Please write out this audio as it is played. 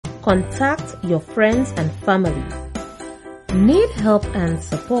contact your friends and family. Need help and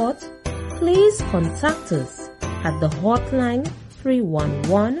support? Please contact us at the hotline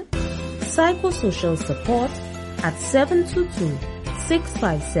 311 Psychosocial Support at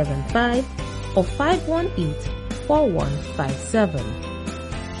 722-6575 or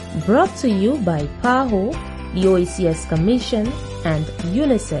 518-4157. Brought to you by PAHO, the OACS Commission, and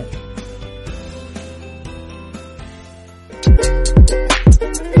UNICEF.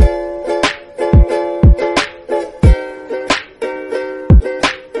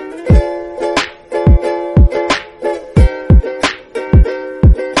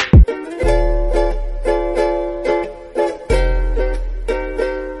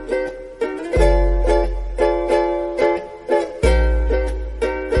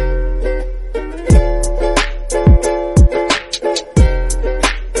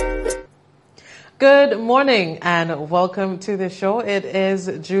 Good morning and welcome to the show. It is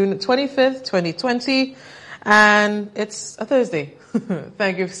June 25th, 2020, and it's a Thursday.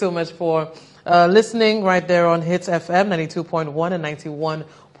 Thank you so much for listening right there on Hits FM 92.1 and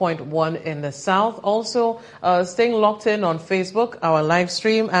 91.1 in the South. Also, staying locked in on Facebook, our live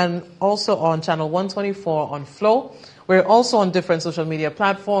stream, and also on channel 124 on Flow. We're also on different social media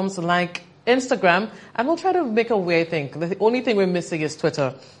platforms like Instagram, and we'll try to make a way, I think. The only thing we're missing is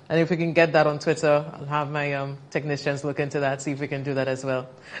Twitter. And if we can get that on Twitter, I'll have my technicians look into that, see if we can do that as well.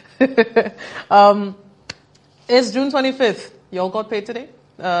 It's June 25th. You all got paid today?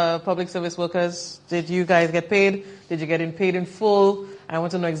 Public service workers, did you guys get paid? Did you get paid in full? I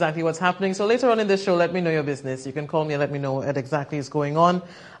want to know exactly what's happening. So later on in this show, let me know your business. You can call me and let me know what exactly is going on.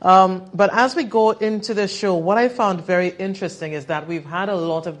 But as we go into the show, what I found very interesting is that we've had a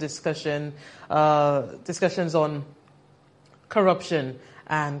lot of discussions on corruption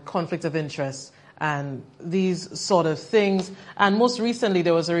and conflict of interest and these sort of things. And most recently,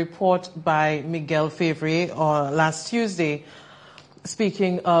 there was a report by Miguel Fevrier last Tuesday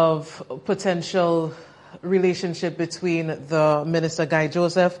speaking of potential relationship between the Minister Guy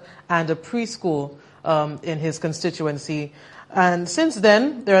Joseph and a preschool in his constituency. And since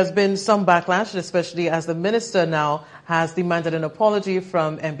then, there has been some backlash, especially as the minister now has demanded an apology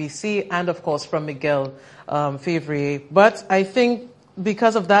from MBC and, of course, from Miguel Fevrier. But I think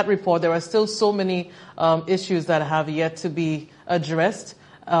because of that report, there are still so many issues that have yet to be addressed.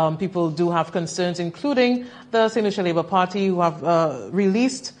 People do have concerns, including the St. Lucia Labour Party, who have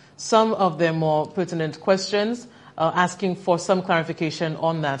released some of their more pertinent questions, asking for some clarification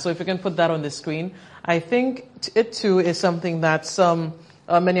on that. So if you can put that on the screen, I think it too is something that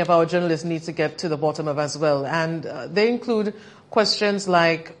many of our journalists need to get to the bottom of as well. And they include questions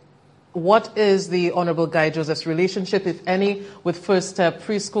like, what is the Honorable Guy Joseph's relationship, if any, with First Step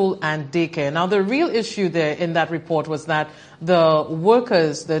Preschool and Daycare? Now, the real issue there in that report was that the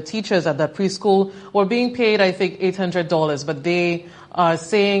workers, the teachers at that preschool were being paid, I think, $800, but they are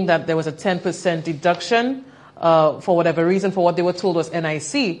saying that there was a 10% deduction for whatever reason, for what they were told was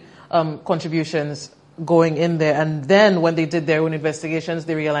NIC contributions going in there. And then when they did their own investigations,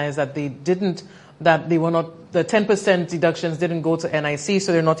 they realized that the 10% deductions didn't go to NIC,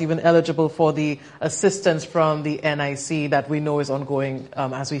 so they're not even eligible for the assistance from the NIC that we know is ongoing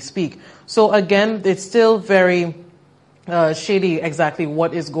as we speak. So again, it's still very shady exactly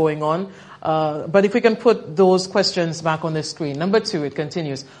what is going on. But if we can put those questions back on the screen. Number 2, it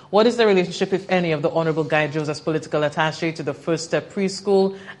continues. What is the relationship, if any, of the Honorable Guy Joseph's political attaché to the First Step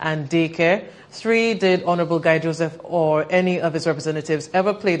Preschool and Daycare? 3, did Honorable Guy Joseph or any of his representatives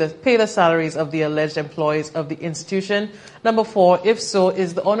ever pay the salaries of the alleged employees of the institution? Number 4, if so,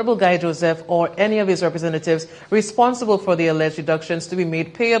 is the Honorable Guy Joseph or any of his representatives responsible for the alleged deductions to be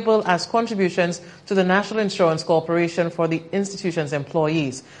made payable as contributions to the National Insurance Corporation for the institution's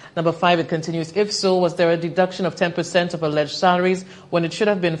employees? Number 5, it continues, if so, was there a deduction of 10% of alleged salaries when it should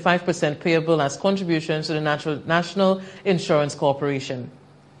have been 5% payable as contributions to the National Insurance Corporation?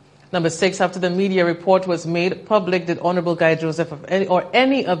 Number 6, after the media report was made public, did Honorable Guy Joseph or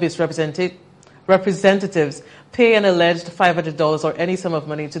any of his representatives pay an alleged $500 or any sum of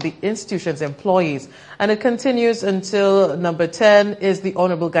money to the institution's employees? And it continues until number 10, is the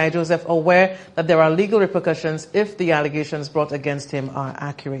Honorable Guy Joseph aware that there are legal repercussions if the allegations brought against him are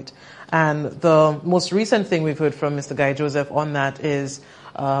accurate? And the most recent thing we've heard from Mr. Guy Joseph on that is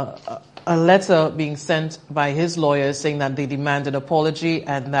a letter being sent by his lawyers saying that they demand an apology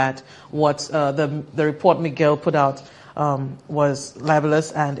and that what the report Miguel put out was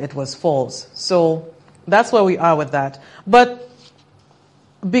libelous and it was false. So that's where we are with that. But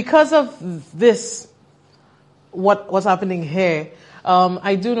because of this, what's happening here,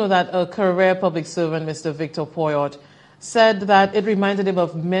 I do know that a career public servant, Mr. Victor Poyot, said that it reminded him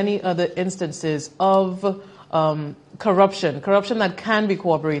of many other instances of corruption that can be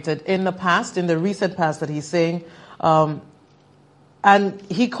cooperated in the past, in the recent past that he's saying. And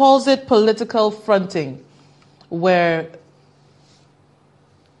he calls it political fronting, where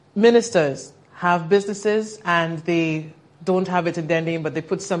ministers have businesses and they don't have it in their name, but they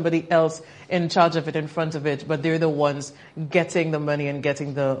put somebody else in charge of it, in front of it, but they're the ones getting the money and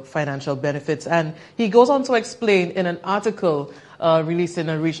getting the financial benefits. And he goes on to explain in an article released in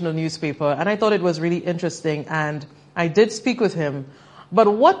a regional newspaper, and I thought it was really interesting, and I did speak with him.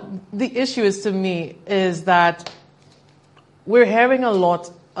 But what the issue is to me is that we're hearing a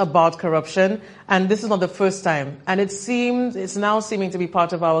lot about corruption, and this is not the first time. And it's now seeming to be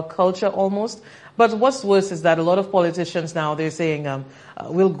part of our culture almost. But what's worse is that a lot of politicians now, they're saying,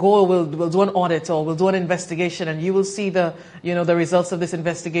 we'll do an audit or we'll do an investigation and you will see the results of this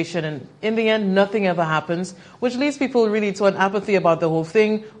investigation. And in the end, nothing ever happens, which leads people really to an apathy about the whole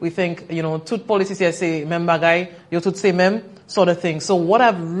thing. We think, tout policies here say, mem bagay, yo tout say mem, sort of thing. So what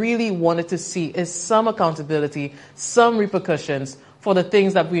I've really wanted to see is some accountability, some repercussions for the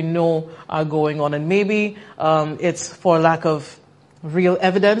things that we know are going on. And maybe it's for lack of real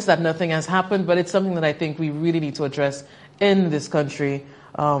evidence that nothing has happened, but it's something that I think we really need to address in this country,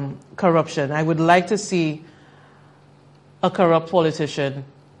 corruption. I would like to see a corrupt politician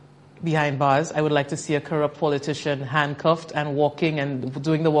behind bars. I would like to see a corrupt politician handcuffed and walking and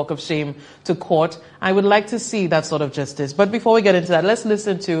doing the walk of shame to court. I would like to see that sort of justice. But before we get into that, let's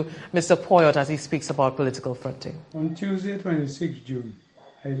listen to Mr. Poyot as he speaks about political fronting. On Tuesday, 26 June,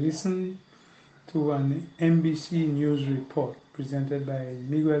 I listened to an NBC News report presented by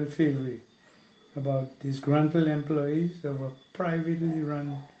Miguel Favre about disgruntled employees of a privately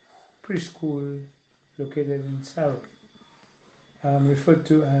run preschool located in Sarawak, referred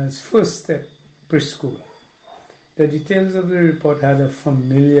to as First Step Preschool. The details of the report had a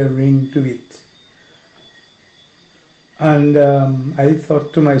familiar ring to it. And I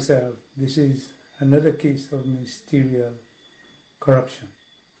thought to myself, this is another case of ministerial corruption.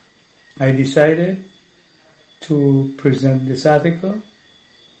 I decided to present this article,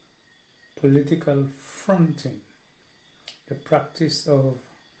 Political Fronting, the practice of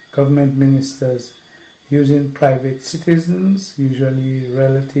government ministers using private citizens, usually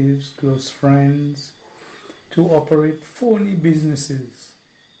relatives, close friends, to operate phony businesses,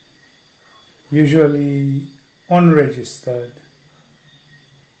 usually unregistered,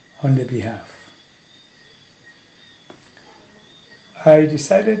 on their behalf. I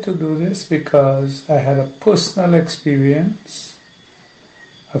decided to do this because I had a personal experience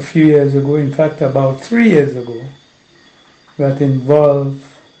a few years ago, in fact about 3 years ago, that involved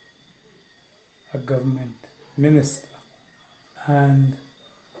a government minister and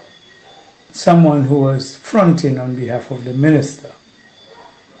someone who was fronting on behalf of the minister.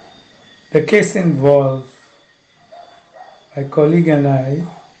 The case involved my colleague and I,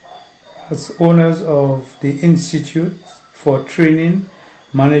 as owners of the Institute for Training,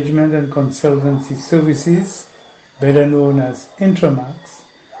 Management and Consultancy Services, better known as Intramax.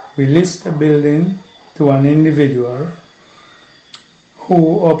 We leased a building to an individual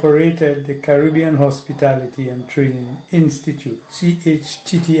who operated the Caribbean Hospitality and Training Institute,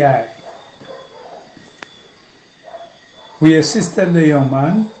 CHTTI. We assisted the young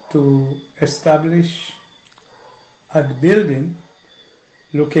man to establish a building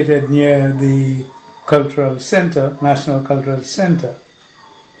located near the Cultural Center, National Cultural Center.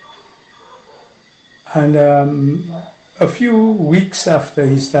 And a few weeks after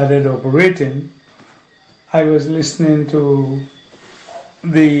he started operating, I was listening to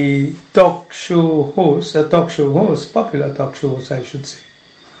the talk show host, popular talk show host, I should say.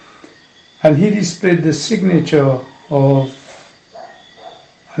 And he displayed the signature of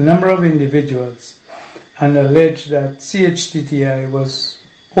a number of individuals and alleged that CHTTI was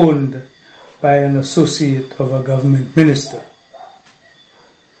owned by an associate of a government minister.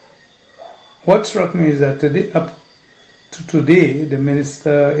 What struck me is that up to today, the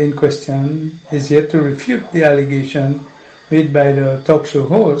minister in question is yet to refute the allegation made by the talk show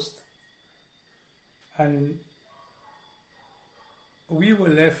host, and we were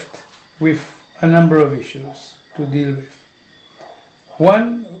left with a number of issues to deal with.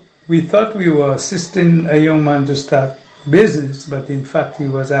 One, we thought we were assisting a young man to start business, but in fact he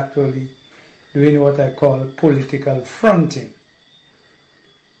was actually doing what I call political fronting.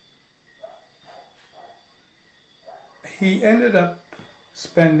 He ended up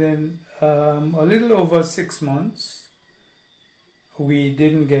spending a little over 6 months. We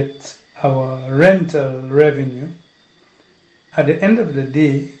didn't get our rental revenue. At the end of the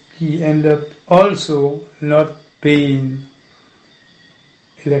day, he ended up also not paying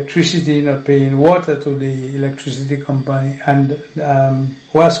electricity, not paying water to the electricity company and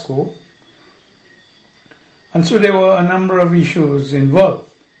WASCO. And so there were a number of issues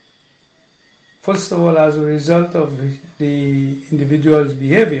involved. First of all, as a result of the individual's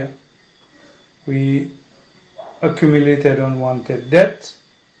behavior, we accumulated unwanted debt.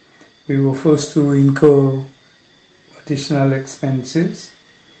 We were forced to incur additional expenses.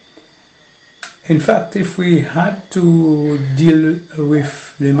 In fact, if we had to deal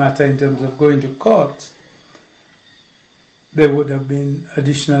with the matter in terms of going to court, there would have been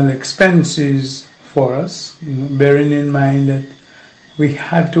additional expenses for us, bearing in mind that we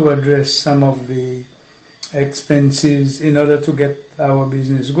had to address some of the expenses in order to get our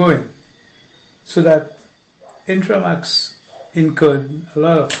business going. So that Intramax incurred a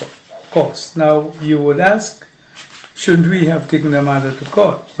lot of costs. Now, you would ask, shouldn't we have taken the matter to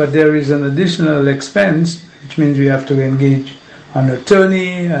court? But there is an additional expense, which means we have to engage an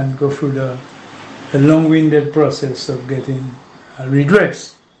attorney and go through the long-winded process of getting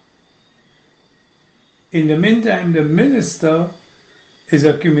redress. In the meantime, the minister is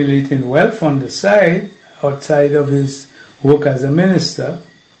accumulating wealth on the side, outside of his work as a minister.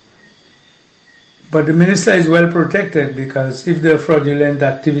 But the minister is well protected, because if the fraudulent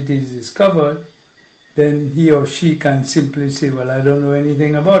activity is discovered, then he or she can simply say, well, I don't know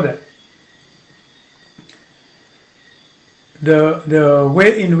anything about it. The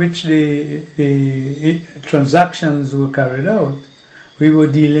way in which the transactions were carried out, we were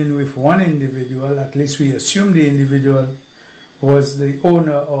dealing with one individual, at least we assumed the individual was the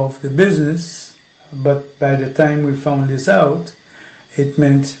owner of the business, but by the time we found this out, it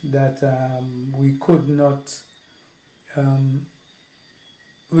meant that we could not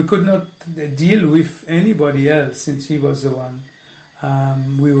deal with anybody else, since he was the one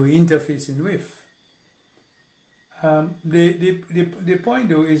we were interfacing with. The point,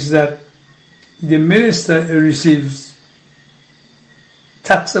 though, is that the minister receives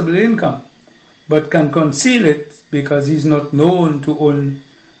taxable income, but can conceal it because he's not known to own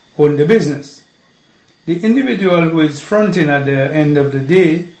the business. The individual who is fronting at the end of the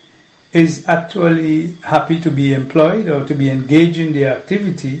day is actually happy to be employed or to be engaged in the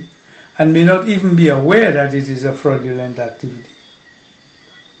activity and may not even be aware that it is a fraudulent activity.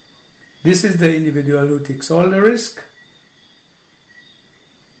 This is the individual who takes all the risk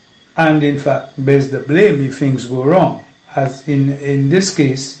and, in fact, bears the blame if things go wrong. As in this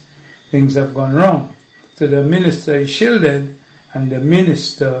case, things have gone wrong. So the minister is shielded, and the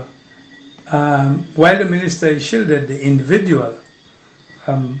minister, while the minister is shielded, the individual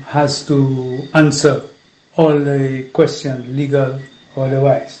has to answer all the questions, legal or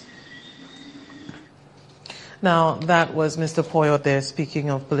otherwise. Now, that was Mr. Poyot there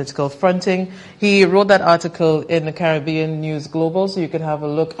speaking of political fronting. He wrote that article in the Caribbean News Global, so you could have a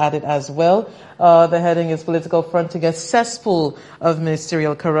look at it as well. The heading is Political Fronting, a Cesspool of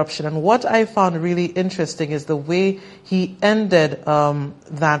Ministerial Corruption. And what I found really interesting is the way he ended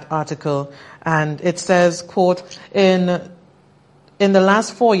that article. And it says, quote, In the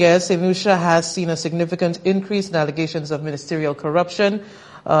last 4 years, St. Lucia has seen a significant increase in allegations of ministerial corruption,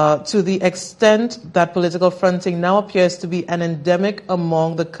 to the extent that political fronting now appears to be an endemic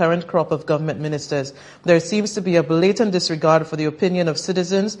among the current crop of government ministers. There seems to be a blatant disregard for the opinion of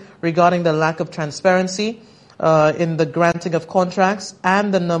citizens regarding the lack of transparency in the granting of contracts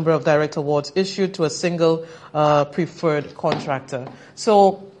and the number of direct awards issued to a single preferred contractor.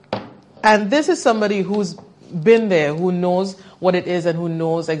 So, and this is somebody who's been there, who knows what it is and who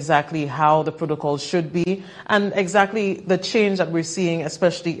knows exactly how the protocol should be and exactly the change that we're seeing,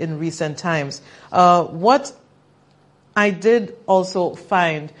 especially in recent times. What I did also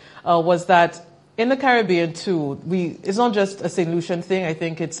find was that in the Caribbean too, it's not just a St. Lucian thing. I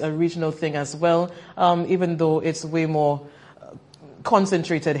think it's a regional thing as well, even though it's way more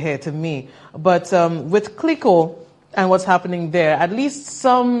concentrated here to me. But with CLICO, and what's happening there, at least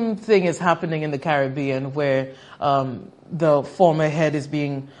something is happening in the Caribbean where the former head is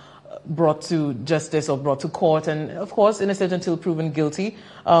being brought to justice or brought to court, and of course innocent until proven guilty.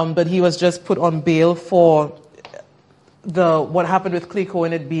 But he was just put on bail for what happened with CLICO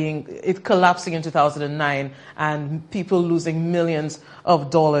and it collapsing in 2009 and people losing millions of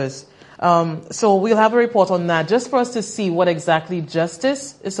dollars. So we'll have a report on that just for us to see what exactly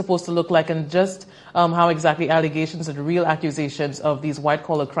justice is supposed to look like and just how exactly allegations and real accusations of these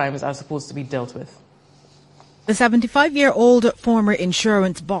white-collar crimes are supposed to be dealt with. The 75-year-old former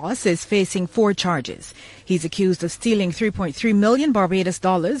insurance boss is facing 4 charges. He's accused of stealing 3.3 million Barbados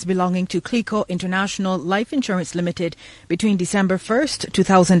dollars belonging to Clico International Life Insurance Limited between December 1st,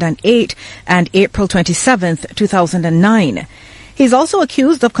 2008 and April 27th, 2009. He's also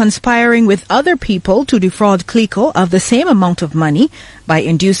accused of conspiring with other people to defraud Clico of the same amount of money by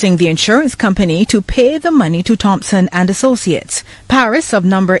inducing the insurance company to pay the money to Thompson and Associates. Paris of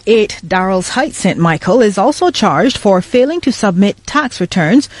number 8 Darrell's Heights St. Michael is also charged for failing to submit tax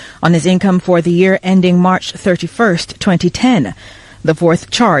returns on his income for the year ending March 31st, 2010. The 4th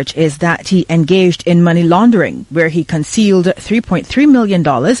charge is that he engaged in money laundering, where he concealed $3.3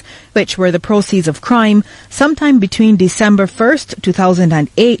 million, which were the proceeds of crime, sometime between December 1st,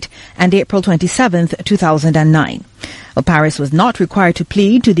 2008 and April 27th, 2009. Paris was not required to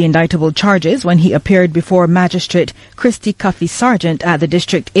plead to the indictable charges when he appeared before Magistrate Christy Cuffy Sargent at the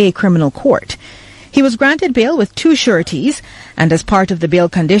District A Criminal Court. He was granted bail with 2 sureties, and as part of the bail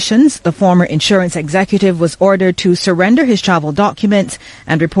conditions, the former insurance executive was ordered to surrender his travel documents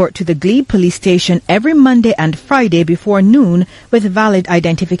and report to the Glebe Police Station every Monday and Friday before noon with valid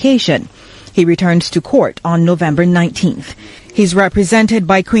identification. He returns to court on November 19th. He's represented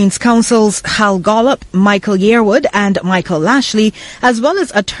by Queen's Counsels Hal Gollop, Michael Yearwood, and Michael Lashley, as well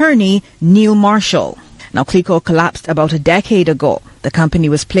as attorney Neil Marshall. Now, Clico collapsed about a decade ago. The company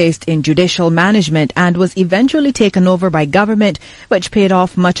was placed in judicial management and was eventually taken over by government, which paid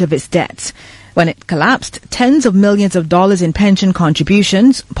off much of its debts. When it collapsed, tens of millions of dollars in pension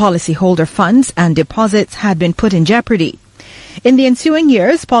contributions, policyholder funds, and deposits had been put in jeopardy. In the ensuing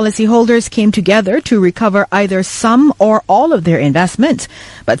years, policyholders came together to recover either some or all of their investments,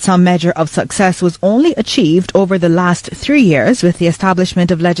 but some measure of success was only achieved over the last 3 years with the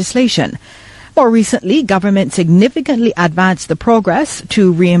establishment of legislation. More recently, government significantly advanced the progress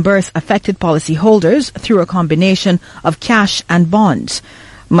to reimburse affected policyholders through a combination of cash and bonds.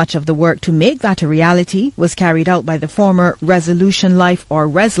 Much of the work to make that a reality was carried out by the former Resolution Life or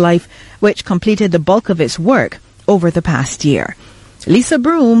ResLife, which completed the bulk of its work over the past year. Lisa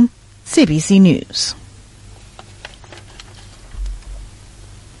Broom, CBC News.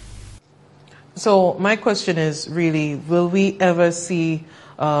 So my question is really, will we ever see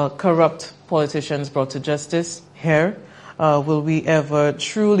corrupt politicians brought to justice here? Will we ever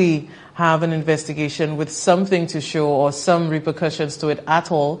truly have an investigation with something to show or some repercussions to it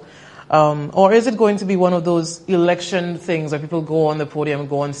at all? Or is it going to be one of those election things where people go on the podium,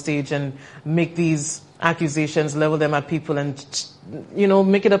 go on stage and make these accusations, level them at people and,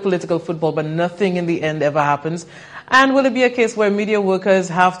 make it a political football, but nothing in the end ever happens? And will it be a case where media workers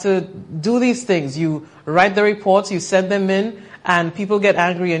have to do these things? You write the reports, you send them in, and people get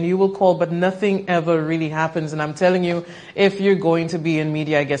angry and you will call, but nothing ever really happens. And I'm telling you, if you're going to be in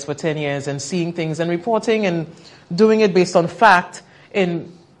media, I guess, for 10 years and seeing things and reporting and doing it based on fact,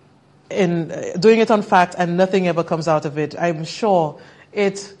 in doing it on fact and nothing ever comes out of it, I'm sure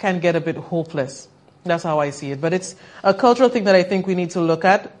it can get a bit hopeless. That's how I see it. But it's a cultural thing that I think we need to look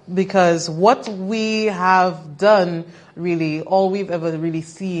at, because what we have done, really, all we've ever really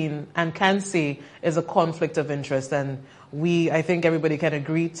seen and can see is a conflict of interest. And I think everybody can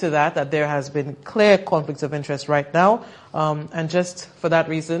agree to that there has been clear conflicts of interest right now. And just for that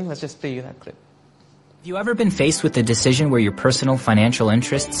reason, let's just play you that clip. Have you ever been faced with a decision where your personal financial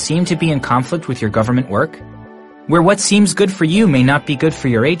interests seem to be in conflict with your government work? Where what seems good for you may not be good for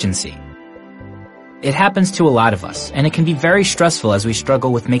your agency? It happens to a lot of us, and it can be very stressful as we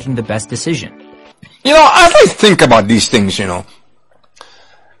struggle with making the best decision. As I think about these things, it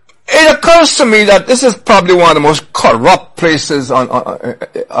occurs to me that this is probably one of the most corrupt places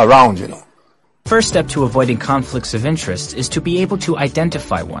around, First step to avoiding conflicts of interest is to be able to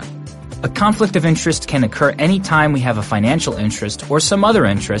identify one. A conflict of interest can occur any time we have a financial interest or some other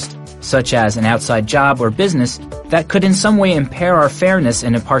interest, such as an outside job or business, that could in some way impair our fairness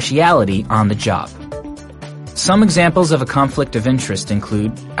and impartiality on the job. Some examples of a conflict of interest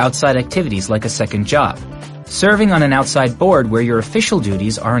include outside activities like a second job, serving on an outside board where your official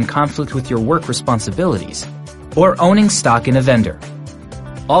duties are in conflict with your work responsibilities, or owning stock in a vendor.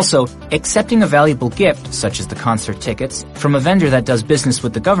 Also, accepting a valuable gift, such as the concert tickets, from a vendor that does business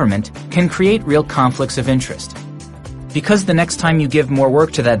with the government can create real conflicts of interest. Because the next time you give more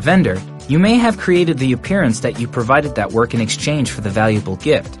work to that vendor, you may have created the appearance that you provided that work in exchange for the valuable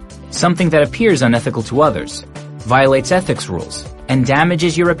gift, something that appears unethical to others, violates ethics rules, and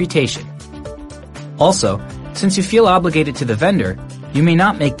damages your reputation. Also, since you feel obligated to the vendor, you may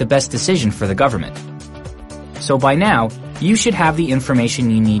not make the best decision for the government. So by now, you should have the information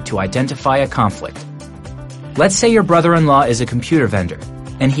you need to identify a conflict. Let's say your brother-in-law is a computer vendor,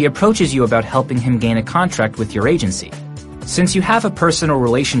 and he approaches you about helping him gain a contract with your agency. Since you have a personal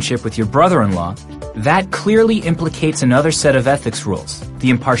relationship with your brother-in-law, that clearly implicates another set of ethics rules, the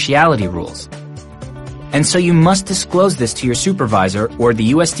impartiality rules. And so you must disclose this to your supervisor or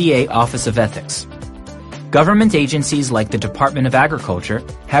the USDA Office of Ethics. Government agencies like the Department of Agriculture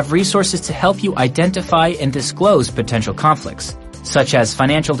have resources to help you identify and disclose potential conflicts, such as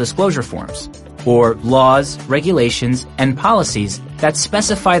financial disclosure forms, or laws, regulations, and policies that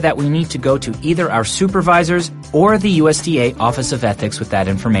specify that we need to go to either our supervisors or the USDA Office of Ethics with that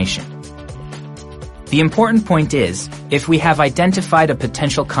information. The important point is, if we have identified a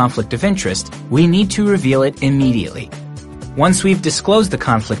potential conflict of interest, we need to reveal it immediately. Once we've disclosed the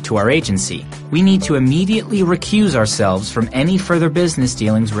conflict to our agency, we need to immediately recuse ourselves from any further business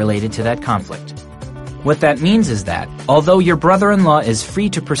dealings related to that conflict. What that means is that, although your brother-in-law is free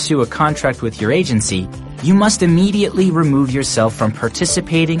to pursue a contract with your agency, you must immediately remove yourself from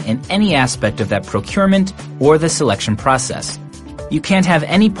participating in any aspect of that procurement or the selection process. You can't have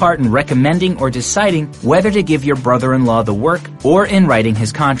any part in recommending or deciding whether to give your brother-in-law the work or in writing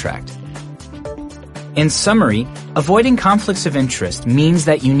his contract. In summary, avoiding conflicts of interest means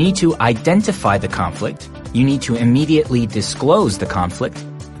that you need to identify the conflict, you need to immediately disclose the conflict,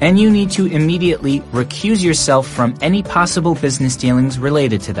 and you need to immediately recuse yourself from any possible business dealings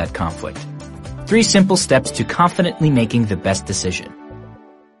related to that conflict. 3 simple steps to confidently making the best decision.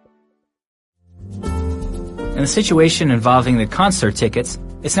 In the situation involving the concert tickets,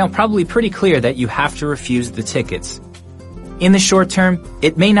 it's now probably pretty clear that you have to refuse the tickets. In the short term,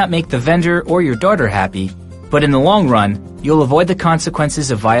 it may not make the vendor or your daughter happy, but in the long run, you'll avoid the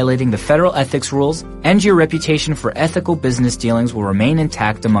consequences of violating the federal ethics rules, and your reputation for ethical business dealings will remain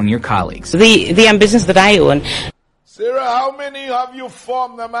intact among your colleagues. The business that I own. Sarah, how many have you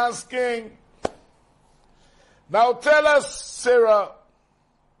formed? I'm asking. Now tell us, Sarah,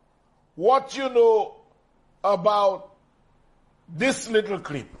 what you know about this little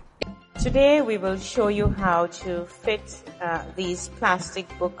clip. Today we will show you how to fit these plastic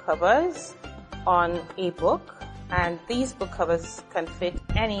book covers on a book, and these book covers can fit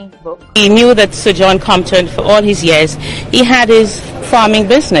any book. He knew that Sir John Compton, for all his years, he had his farming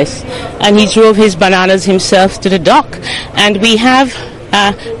business, and he drove his bananas himself to the dock. And we have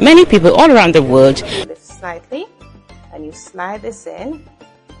many people all around the world. Lift slightly, and you slide this in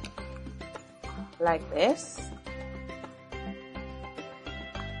like this.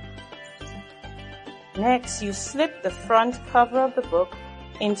 Next, you slip the front cover of the book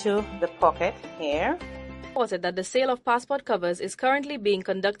into the pocket here. Reported that the sale of passport covers is currently being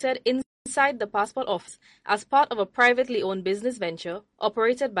conducted inside the passport office as part of a privately owned business venture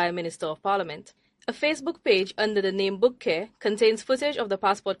operated by a Minister of Parliament. A Facebook page under the name Book Care contains footage of the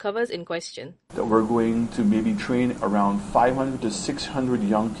passport covers in question. We're going to maybe train around 500 to 600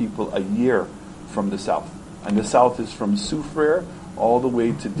 young people a year from the South. And the South is from Soufriere all the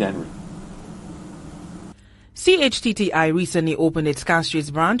way to Dennery. CHTTI recently opened its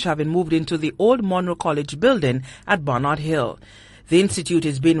Castries branch, having moved into the old Monroe College building at Barnard Hill. The institute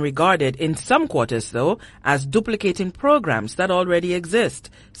is being regarded in some quarters, though, as duplicating programs that already exist,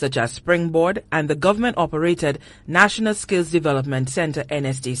 such as Springboard and the government-operated National Skills Development Center,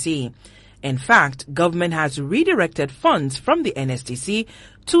 NSDC. In fact, government has redirected funds from the NSDC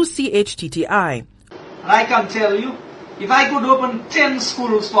to CHTTI. I can tell you, if I could open 10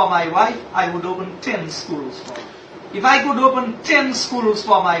 schools for my wife, I would open 10 schools for her. If I could open 10 schools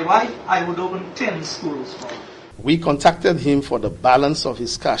for my wife, I would open 10 schools for her. We contacted him for the balance of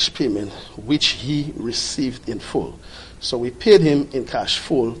his cash payment, which he received in full. So we paid him in cash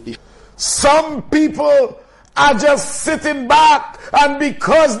full. Some people are just sitting back, and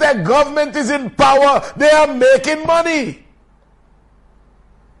because their government is in power, they are making money.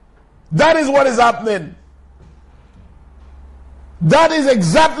 That is what is happening. That is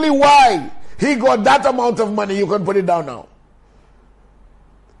exactly why he got that amount of money. You can put it down now.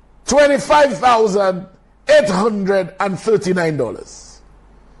 $25,839.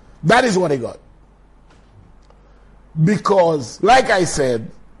 That is what he got. Because, like I said,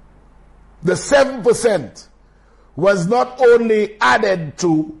 the 7% was not only added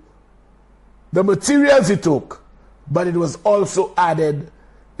to the materials he took, but it was also added,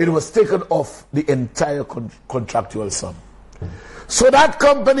 it was taken off the entire contractual sum. So that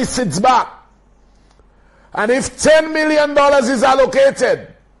company sits back, and if $10 million is allocated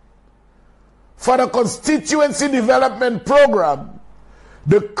for the constituency development program,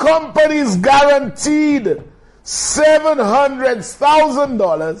 the company is guaranteed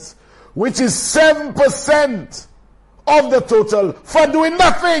 $700,000, which is 7% of the total, for doing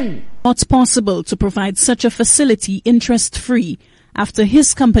nothing. It's possible to provide such a facility interest-free after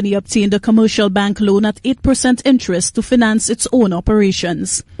his company obtained a commercial bank loan at 8% interest to finance its own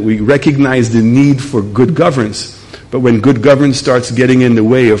operations. We recognize the need for good governance, but when good governance starts getting in the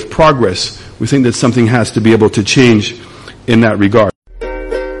way of progress, we think that something has to be able to change in that regard.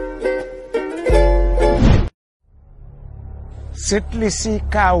 Cette lisi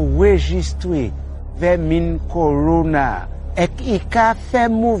ka registre ve min corona ek I ka fe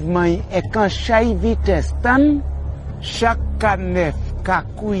mouvement ek an chay vites tan chaque kanef ka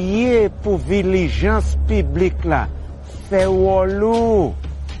kouye pour viligence publique la fe wolo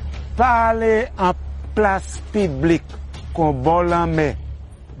parler en place publique kon bolame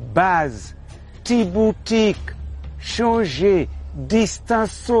base ti boutique changer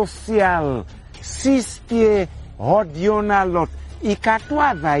distance sociale 6 pieds hot yon a lot I ka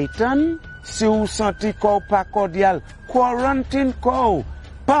travay tan si ou senti ko pa cordial quarantine ko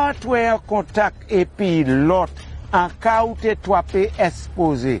partwe contact epi lot en ka ou te toape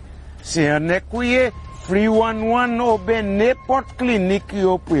exposé se an ekouye 311 ou ben n'importe clinique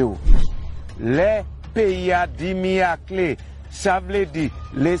yo pou yo le pays a dimi a clé ça vle di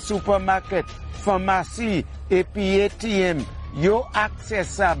les supermarket pharmacie epi ATM yo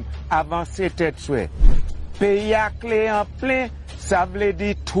accessible avant c'était souhait pays a clé en plein ça vle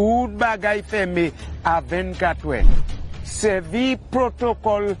di tout bagay fermé à 24 heures servi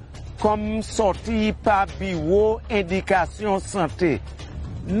protocole comme sorti par bureau indication santé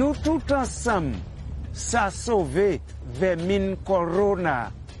nous tout ensemble ça sauver vers min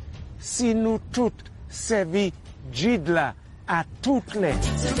corona si nous tout servi jidla à toutes les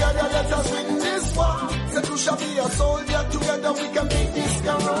together let us win this war say to shall be a soldier together we can beat this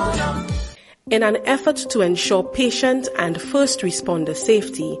corona. In an effort to ensure patient and first responder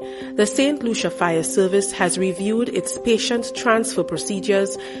safety, the St. Lucia Fire Service has reviewed its patient transfer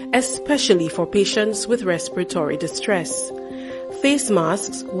procedures, especially for patients with respiratory distress. Face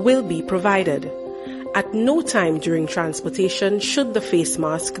masks will be provided. At no time during transportation should the face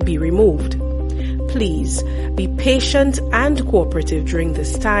mask be removed. Please be patient and cooperative during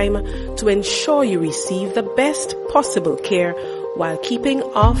this time to ensure you receive the best possible care while keeping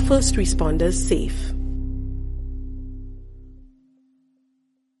our first responders safe.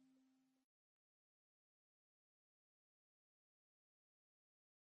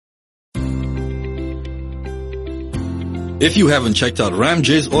 If you haven't checked out Ram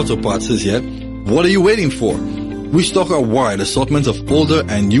J's Auto Parts yet, what are you waiting for? We stock a wide assortment of older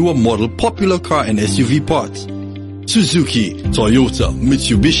and newer model popular car and SUV parts. Suzuki, Toyota,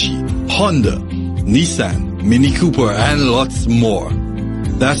 Mitsubishi, Honda, Nissan, Mini Cooper, and lots more.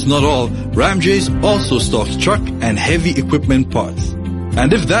 That's not all. Ram J's also stocks truck and heavy equipment parts.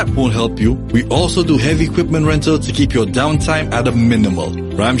 And if that won't help you, we also do heavy equipment rental to keep your downtime at a minimal.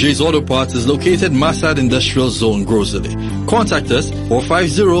 Ram J's Auto Parts is located Masad Industrial Zone, Grocery. Contact us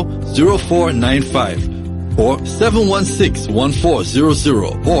 450-0495 or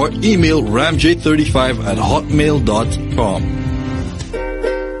 716-1400 or email ramj35@hotmail.com.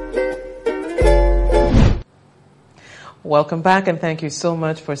 Welcome back, and thank you so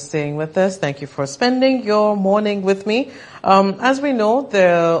much for staying with us. Thank you for spending your morning with me. As we know,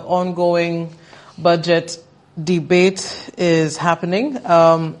 the ongoing budget debate is happening.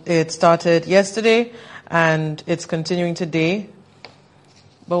 It started yesterday, and it's continuing today.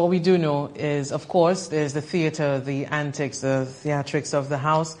 But what we do know is, of course, there's the theater, the antics, the theatrics of the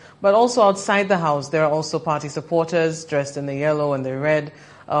House. But also outside the House, there are also party supporters dressed in the yellow and the red,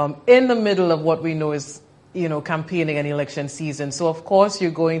 in the middle of what we know is campaigning and election season. So, of course, you're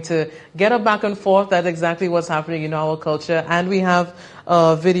going to get a back and forth. That's exactly what's happening in our culture. And we have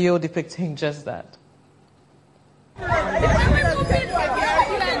a video depicting just that.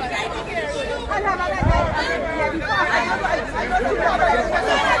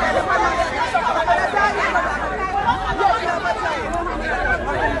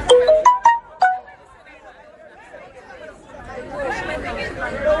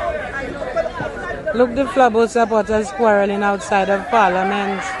 Look, the Flabo supporters quarreling outside of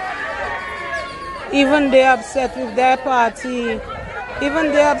Parliament. Even they upset with their party.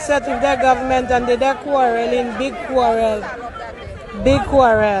 Even they upset with their government, and they're quarreling. Big quarrel. Big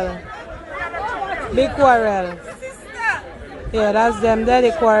quarrel. Big quarrel. Yeah, that's them there.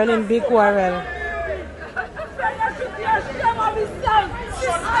 They quarreling. Big quarrel.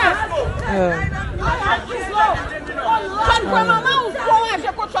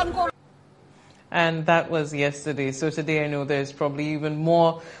 And that was yesterday. So today I know there's probably even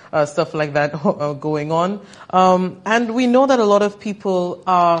more stuff like that going on. And we know that a lot of people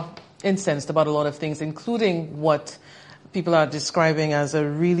are incensed about a lot of things, including what people are describing as a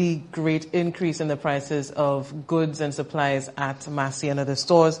really great increase in the prices of goods and supplies at Massey and other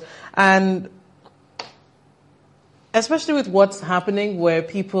stores. And especially with what's happening where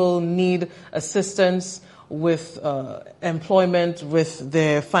people need assistance with employment, with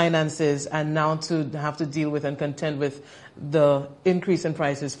their finances, and now to have to deal with and contend with the increase in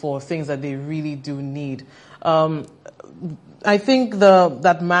prices for things that they really do need. I think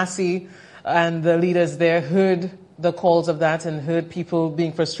that Massey and the leaders there heard the calls of that and heard people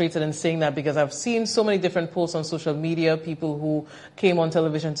being frustrated and saying that, because I've seen so many different posts on social media, people who came on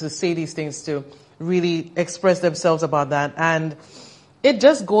television to say these things, to really express themselves about that. And it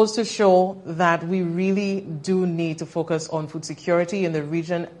just goes to show that we really do need to focus on food security in the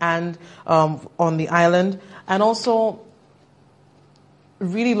region and on the island, and also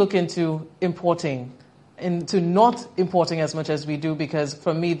really look into not importing as much as we do, because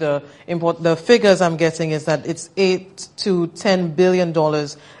for me the figures I'm getting is that it's $8 to $10 billion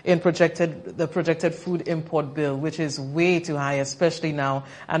in the projected food import bill, which is way too high, especially now.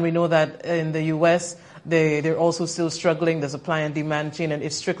 And we know that in the US they're also still struggling, the supply and demand chain, and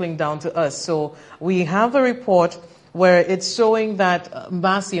it's trickling down to us. So we have a report where it's showing that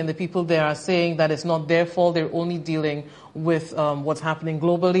Massey and the people there are saying that it's not their fault, they're only dealing with what's happening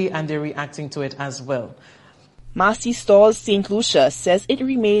globally, and they're reacting to it as well. Massey Stores St. Lucia says it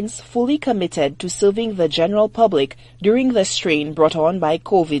remains fully committed to serving the general public during the strain brought on by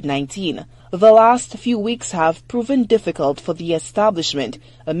COVID-19. The last few weeks have proven difficult for the establishment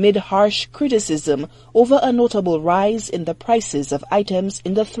amid harsh criticism over a notable rise in the prices of items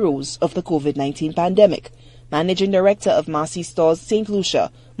in the throes of the COVID-19 pandemic. Managing Director of Massey Stores St. Lucia,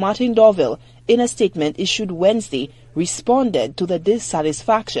 Martin Dorville, in a statement issued Wednesday, responded to the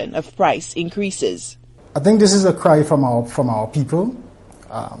dissatisfaction of price increases. I think this is a cry from our people.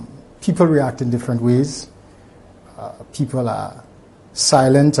 People react in different ways. People are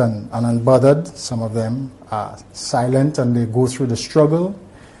silent and unbothered. Some of them are silent and they go through the struggle.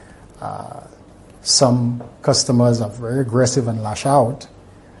 Some customers are very aggressive and lash out.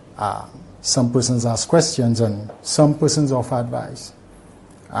 Some persons ask questions and some persons offer advice.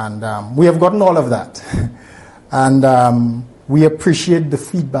 And we have gotten all of that. And we appreciate the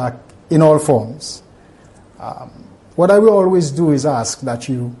feedback in all forms. What I will always do is ask that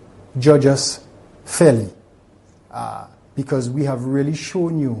you judge us fairly, because we have really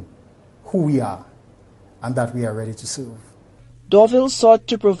shown you who we are and that we are ready to serve. Dorville sought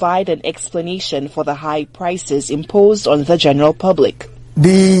to provide an explanation for the high prices imposed on the general public.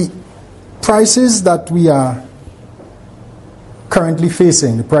 The prices that we are currently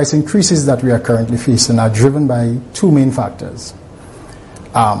facing, the price increases that we are currently facing, are driven by two main factors.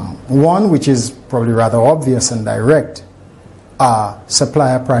 One, which is probably rather obvious and direct, are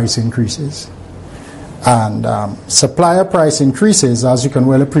supplier price increases. And supplier price increases, as you can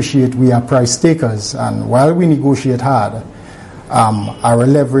well appreciate, we are price takers, and while we negotiate hard, our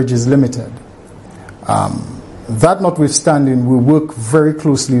leverage is limited. That notwithstanding, we work very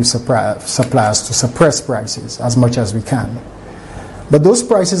closely with suppliers to suppress prices as much as we can. But those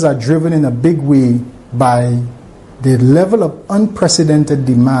prices are driven in a big way by the level of unprecedented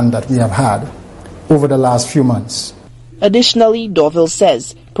demand that we have had over the last few months. Additionally, Dorville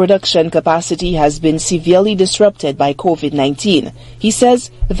says production capacity has been severely disrupted by COVID-19. He says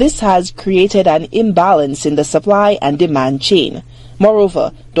this has created an imbalance in the supply and demand chain.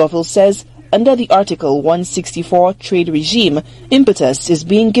 Moreover, Dorville says under the Article 164 trade regime, impetus is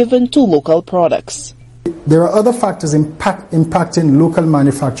being given to local products. There are other factors impacting local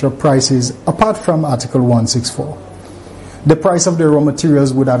manufacturer prices apart from Article 164. The price of the raw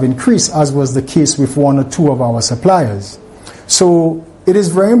materials would have increased, as was the case with one or two of our suppliers. So it is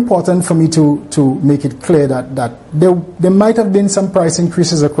very important for me to make it clear that there might have been some price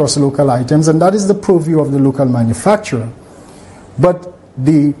increases across local items, and that is the purview of the local manufacturer. But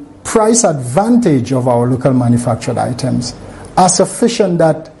the price advantage of our local manufactured items are sufficient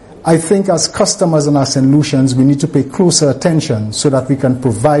that I think as customers and as St. Lucians, we need to pay closer attention so that we can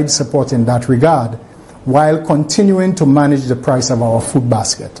provide support in that regard, while continuing to manage the price of our food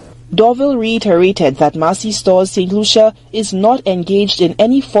basket. Dorville reiterated that Massey Stores St. Lucia is not engaged in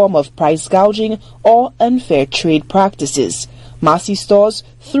any form of price gouging or unfair trade practices. Massey Stores,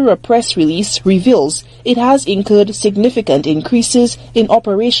 through a press release, reveals it has incurred significant increases in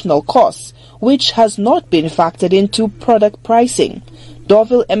operational costs, which has not been factored into product pricing.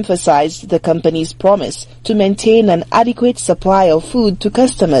 Dorville emphasized the company's promise to maintain an adequate supply of food to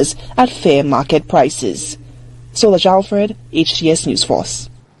customers at fair market prices. Solange Alfred, HTS News Force.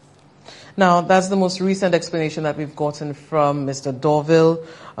 Now, that's the most recent explanation that we've gotten from Mr. Dorville,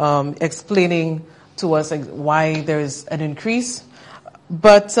 explaining to us why there is an increase.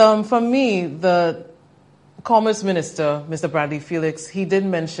 But for me, the Commerce Minister, Mr. Bradley Felix, he did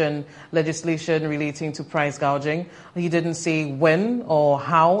mention legislation relating to price gouging. He didn't say when or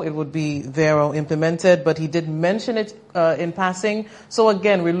how it would be there or implemented, but he did mention it in passing. So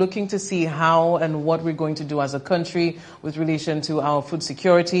again, we're looking to see how and what we're going to do as a country with relation to our food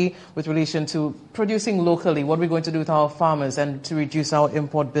security, with relation to producing locally, what we're going to do with our farmers and to reduce our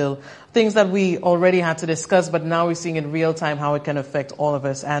import bill. Things that we already had to discuss, but now we're seeing in real time how it can affect all of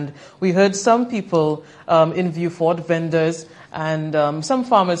us. And we heard some people in Vieux Fort, vendors, and some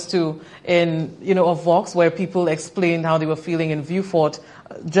farmers too, in of Vox, where people explained how they were feeling in Vieux Fort,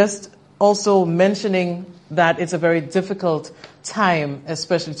 just also mentioning that it's a very difficult time,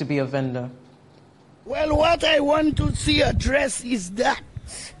 especially to be a vendor. Well, what I want to see addressed is that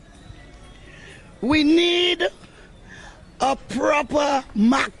we need a proper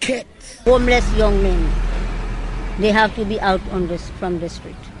market. Homeless young men, they have to be out from the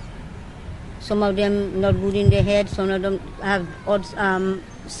street. Some of them not good in their head, some of them have odd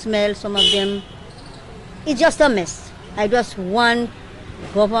smell, some of them, it's just a mess. I just want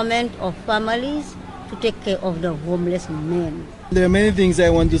government or families to take care of the homeless men. There are many things I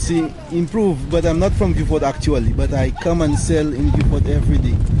want to see improve, but I'm not from Vieux Fort actually, but I come and sell in Vieux Fort every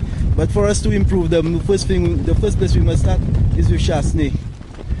day. But for us to improve, the first place we must start is with Chasney.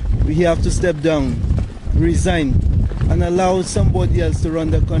 We have to step down, resign, and allow somebody else to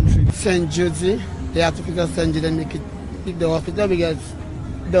run the country. St. Jude's, they have to pick up St. Jude and make it pick the hospital, because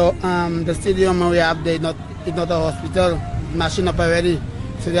the stadium we have there is not a hospital, machine up already,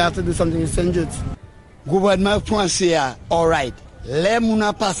 so they have to do something with St. Jude's. Gouvernement français, all right. Les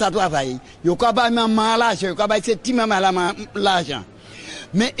mouna passe à travail. Yo ka ba maman l'argent, yo ka ba c'est ti maman l'argent.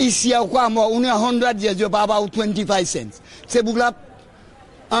 Mais ici à quoi moi on est 100 years yo pas about 25 cents. C'est pour la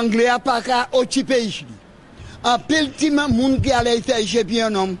anglais a pas ka au petit pays. Un petit monde qui allait faire chez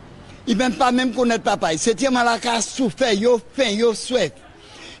bien homme, il même pas même connaître papa. C'était malaka souffert, yo faim, yo soif.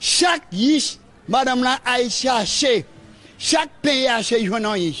 Chaque yish madame la a cherché. Chaque pays a cherché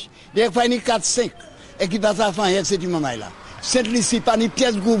un yish. Des fois ni 4 5 et qui va ça faire c'est du moment là. C'est ici pas ni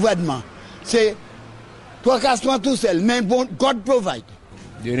pièce gouvernement. C'est toi casse-toi tout seul, mais bon God provide.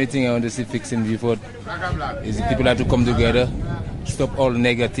 The only thing I want to see fixed in Vieux Fort is the people have to come together, stop all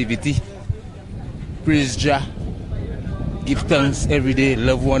negativity, praise Jah, give thanks every day,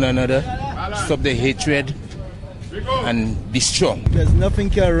 love one another, stop the hatred, and be strong. There's nothing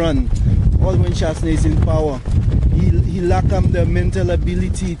can run. All when Chasney is in power, he lack the mental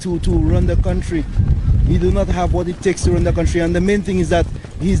ability to run the country. He do not have what it takes to run the country, and the main thing is that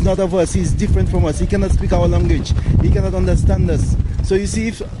he's not of us. He's different from us. He cannot speak our language. He cannot understand us. So you see,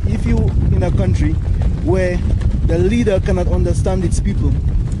 if you in a country where the leader cannot understand its people,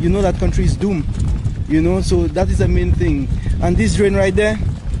 you know that country is doomed. So that is the main thing. And this drain right there,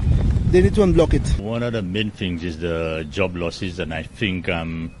 they need to unblock it. One of the main things is the job losses, and I think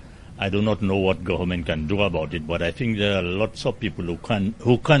I do not know what government can do about it, but I think there are lots of people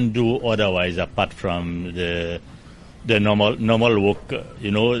who can do otherwise apart from the normal work.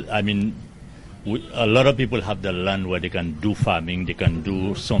 I mean, a lot of people have the land where they can do farming, they can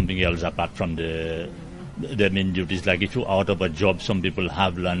do something else apart from the main duties. Like if you're out of a job, some people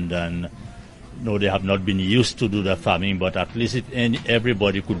have land and they have not been used to do the farming, but at least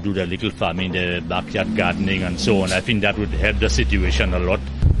everybody could do the little farming, the backyard gardening and so on. I think that would help the situation a lot.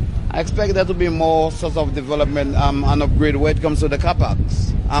 I expect there to be more sorts of development and upgrade when it comes to the car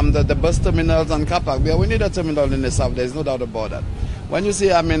parks, the bus terminals and car parks. We need a terminal in the south, there's no doubt about that. When you see,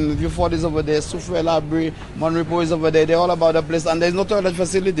 Vieux Fort is over there, Soufrière Library, Monrepo is over there, they're all about the place, and there's no toilet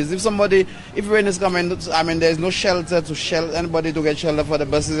facilities. If rain is coming, there's no shelter to shelter anybody to get shelter for the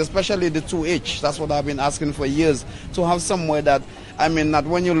buses, especially the 2H. That's what I've been asking for years, to have somewhere that, that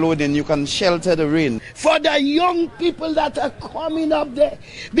when you load in, you can shelter the rain. For the young people that are coming up there,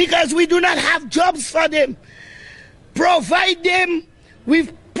 because we do not have jobs for them, provide them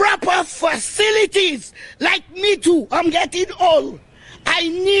with proper facilities. Like me too, I'm getting old. I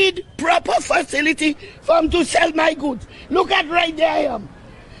need proper facility for them to sell my goods. Look at right there I am.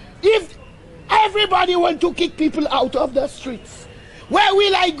 If everybody want to kick people out of the streets, where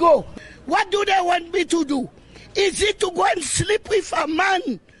will I go? What do they want me to do? Is it to go and sleep with a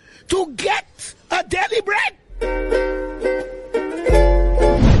man to get a daily bread?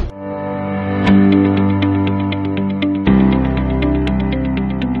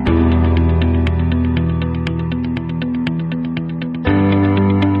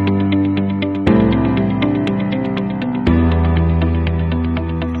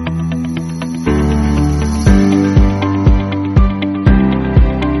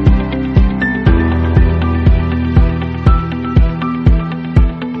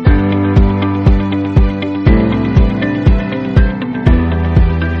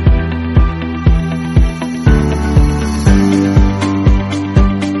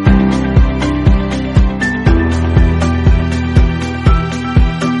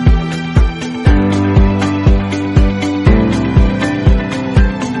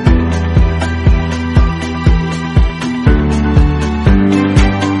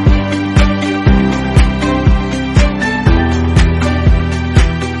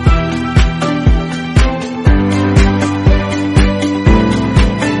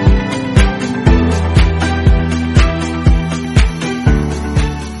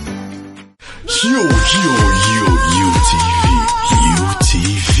 UTV.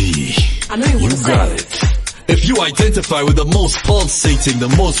 I know you want to got it. If you identify with the most pulsating, the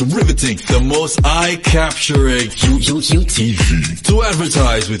most riveting, the most eye-capturing UTV. To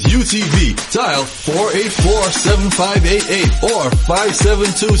advertise with UTV, dial 484-7588 or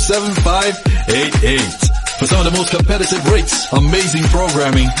 572-7588. For some of the most competitive rates, amazing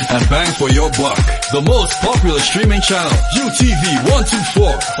programming, and bang for your buck. The most popular streaming channel, UTV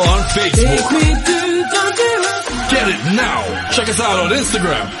 124 on Facebook. Get it now. Check us out on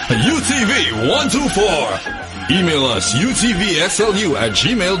Instagram, UTV 124. Email us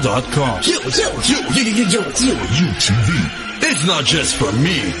utvslu@gmail.com. UTV. It's not just for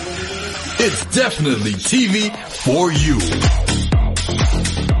me. It's definitely TV for you.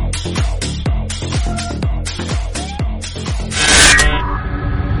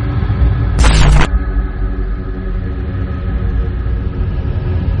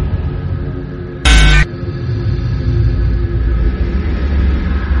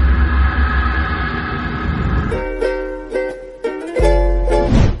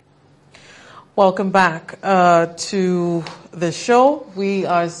 Welcome back to the show. We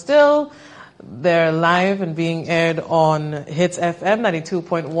are still there live and being aired on Hits FM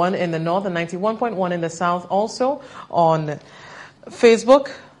 92.1 in the north and 91.1 in the south. Also on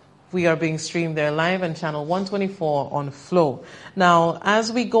Facebook, we are being streamed there live and channel 124 on Flow. Now,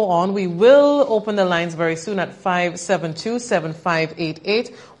 as we go on, we will open the lines very soon at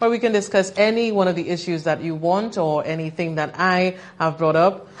 572-7588, where we can discuss any one of the issues that you want or anything that I have brought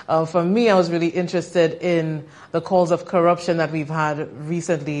up. For me, I was really interested in the calls of corruption that we've had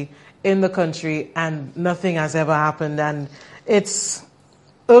recently in the country, and nothing has ever happened. And it's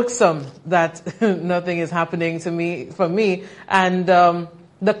irksome that nothing is happening for me. And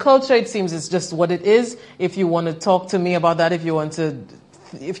the culture, it seems, is just what it is. If you want to talk to me about that, if you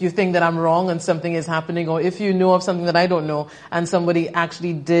think that I'm wrong and something is happening, or if you know of something that I don't know and somebody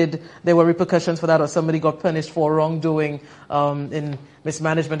actually there were repercussions for that, or somebody got punished for wrongdoing in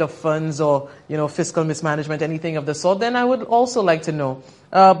mismanagement of funds or, fiscal mismanagement, anything of the sort, then I would also like to know.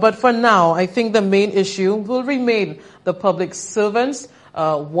 But for now, I think the main issue will remain the public servants,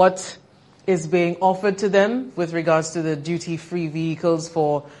 what is being offered to them with regards to the duty-free vehicles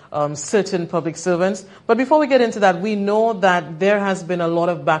for certain public servants. But before we get into that, we know that there has been a lot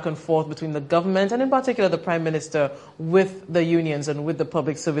of back and forth between the government and in particular the Prime Minister with the unions and with the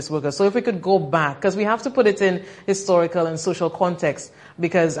public service workers. So if we could go back, because we have to put it in historical and social context,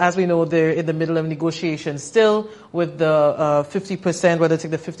 because as we know, they're in the middle of negotiations still with the 50%, whether to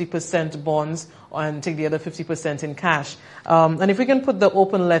take the 50% bonds and take the other 50% in cash. And if we can put the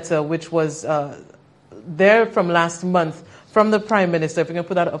open letter, which was there from last month from the Prime Minister, if we can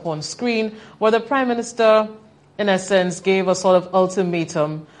put that up on screen, where the Prime Minister, in a sense, gave a sort of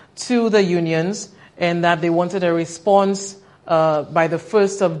ultimatum to the unions in that they wanted a response by the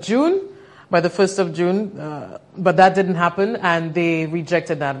 1st of June. But that didn't happen, and they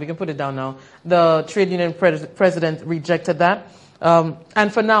rejected that. We can put it down now. The trade union president rejected that.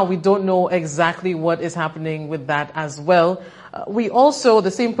 And for now, we don't know exactly what is happening with that as well. We also,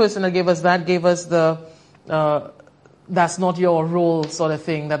 the same person that gave us the that's not your role sort of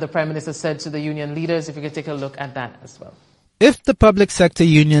thing that the Prime Minister said to the union leaders. If you could take a look at that as well. If the public sector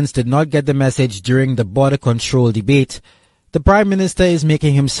unions did not get the message during the border control debate, the Prime Minister is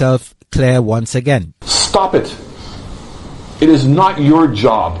making himself clear once again. Stop it. It is not your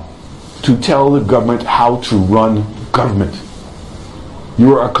job to tell the government how to run government.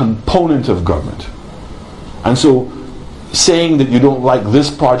 You are a component of government. And so saying that you don't like this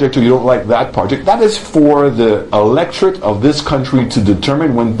project or you don't like that project, that is for the electorate of this country to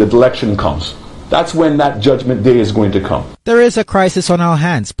determine when the election comes. That's when that judgment day is going to come. There is a crisis on our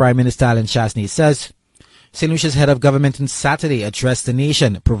hands, Prime Minister Allen Chastanet says. St. Lucia's head of government on Saturday addressed the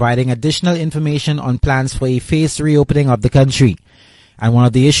nation, providing additional information on plans for a phased reopening of the country. And one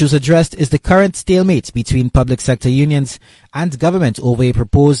of the issues addressed is the current stalemate between public sector unions and government over a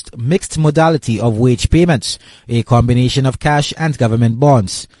proposed mixed modality of wage payments, a combination of cash and government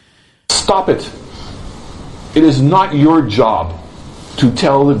bonds. Stop it. It is not your job to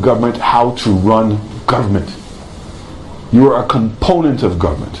tell the government how to run government. You are a component of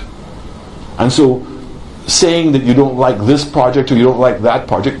government. And so saying that you don't like this project or you don't like that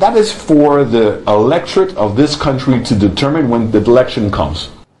project, that is for the electorate of this country to determine when the election comes.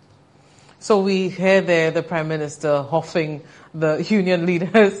 So we hear there the Prime Minister huffing the union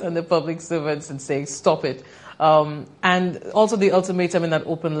leaders and the public servants and saying, stop it. And also the ultimatum in that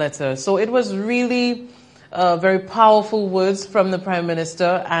open letter. So it was really very powerful words from the Prime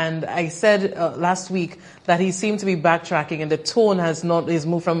Minister, and I said last week that he seemed to be backtracking, and the tone has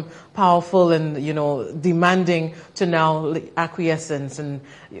moved from powerful and demanding to now acquiescence, and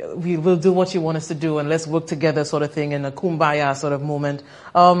we will do what you want us to do, and let's work together, sort of thing, in a kumbaya sort of moment.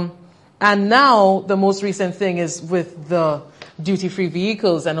 And now the most recent thing is with the duty-free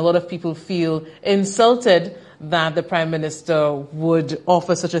vehicles, and a lot of people feel insulted that the Prime Minister would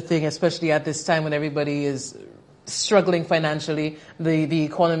offer such a thing, especially at this time when everybody is struggling financially. The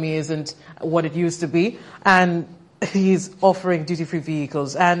economy isn't what it used to be, and he's offering duty-free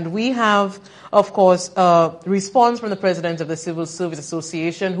vehicles. And we have, of course, a response from the President of the Civil Service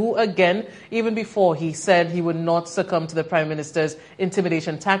Association, who, again, even before he said he would not succumb to the Prime Minister's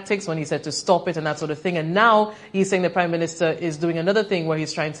intimidation tactics when he said to stop it and that sort of thing. And now he's saying the Prime Minister is doing another thing where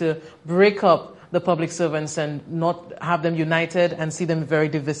he's trying to break up the public servants and not have them united and see them very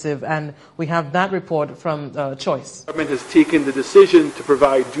divisive. And we have that report from Choice. The government has taken the decision to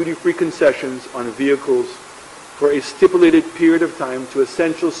provide duty-free concessions on vehicles for a stipulated period of time to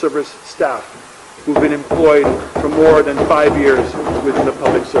essential service staff who've been employed for more than 5 years within the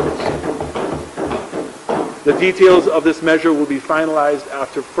public service. The details of this measure will be finalized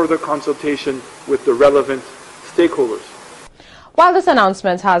after further consultation with the relevant stakeholders. While this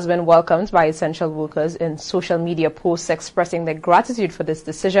announcement has been welcomed by essential workers in social media posts expressing their gratitude for this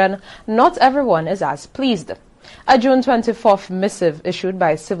decision, not everyone is as pleased. A June 24th missive issued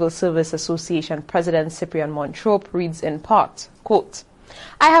by Civil Service Association President Cyprian Montrope reads in part, quote,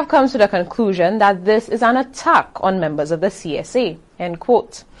 "I have come to the conclusion that this is an attack on members of the CSA," end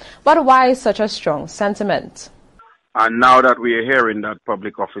quote. But why such a strong sentiment? And now that we are hearing that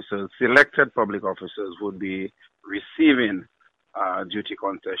public officers, selected public officers, would be receiving duty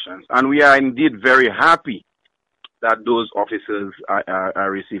concessions, and we are indeed very happy that those officers are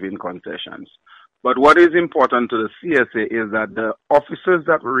receiving concessions. But what is important to the CSA is that the officers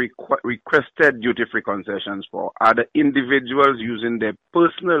that were requested duty-free concessions for are the individuals using their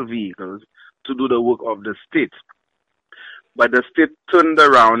personal vehicles to do the work of the state. But the state turned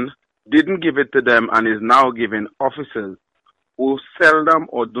around, didn't give it to them, and is now giving officers who seldom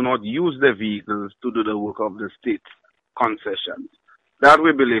or do not use their vehicles to do the work of the state concessions. That,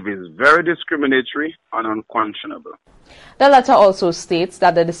 we believe, is very discriminatory and unconscionable. The letter also states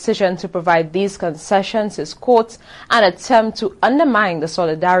that the decision to provide these concessions is, quote, an attempt to undermine the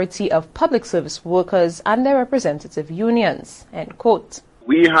solidarity of public service workers and their representative unions, end quote.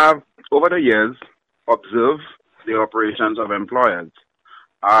 We have, over the years, observed the operations of employers.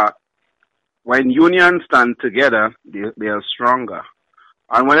 When unions stand together, they are stronger.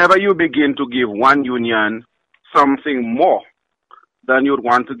 And whenever you begin to give one union something more than you'd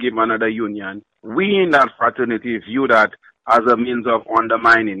want to give another union, we in that fraternity view that as a means of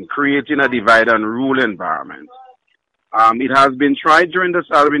undermining, creating a divide and rule environment. It has been tried during the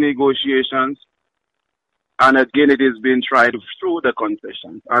salary negotiations, and again it is being tried through the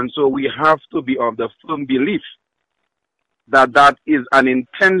concessions. And so we have to be of the firm belief that that is an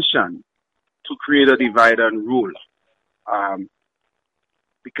intention to create a divide and rule,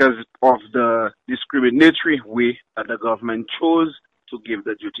 because of the discriminatory way that the government chose to give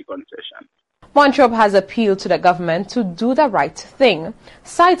the duty concession. Montrope has appealed to the government to do the right thing,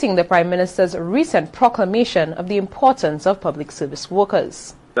 citing the Prime Minister's recent proclamation of the importance of public service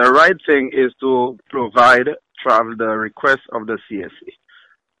workers. The right thing is to provide the request of the CSA,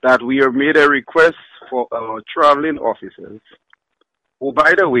 that we have made a request for our traveling officers, who,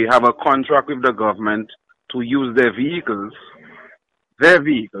 by the way, have a contract with the government to use their vehicles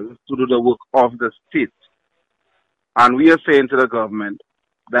to do the work of the state. And we are saying to the government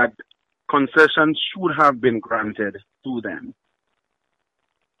that concessions should have been granted to them.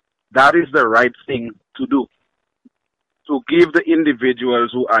 That is the right thing to do, to give the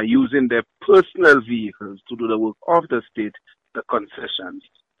individuals who are using their personal vehicles to do the work of the state the concessions.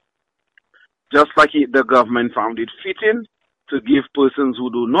 Just like the government found it fitting to give persons who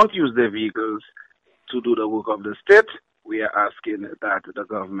do not use their vehicles to do the work of the state, we are asking that the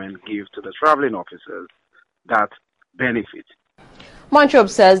government give to the traveling officers that benefit. Montrope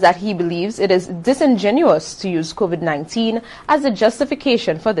says that he believes it is disingenuous to use COVID-19 as a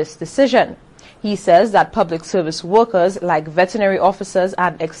justification for this decision. He says that public service workers like veterinary officers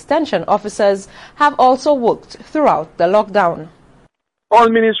and extension officers have also worked throughout the lockdown. All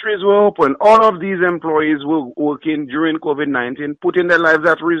ministries were open. All of these employees were working during COVID-19, putting their lives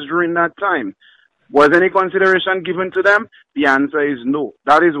at risk during that time. Was any consideration given to them? The answer is no.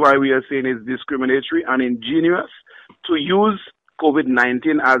 That is why we are saying it's discriminatory and ingenuous to use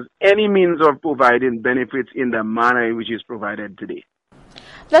COVID-19 as any means of providing benefits in the manner in which is provided today.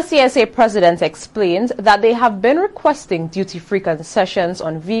 The CSA president explained that they have been requesting duty-free concessions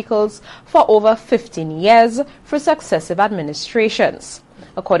on vehicles for over 15 years through successive administrations.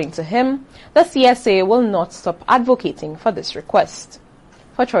 According to him, the CSA will not stop advocating for this request.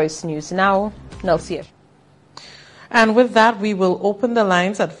 For Choice News Now, Nelsia. And with that, we will open the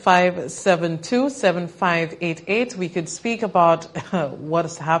lines at 572-7588. We could speak about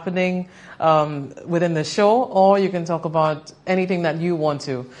what's happening within the show, or you can talk about anything that you want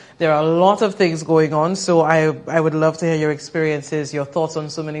to. There are a lot of things going on, so I would love to hear your experiences, your thoughts on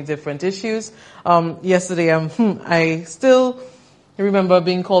so many different issues. Yesterday, I still remember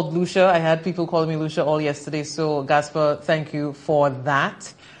being called Lucia. I had people calling me Lucia all yesterday, so Gaspar, thank you for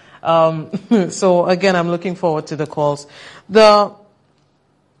that. So again, I'm looking forward to the calls. The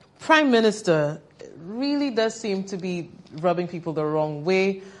Prime Minister really does seem to be rubbing people the wrong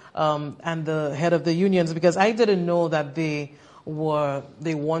way, and the head of the unions, because I didn't know that they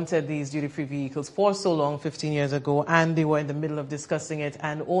wanted these duty-free vehicles for so long, 15 years ago, and they were in the middle of discussing it,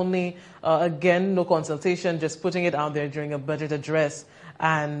 and only, again, no consultation, just putting it out there during a budget address,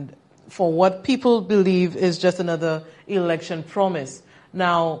 and for what people believe is just another election promise.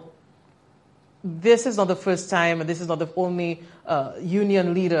 Now, this is not the first time, and this is not the only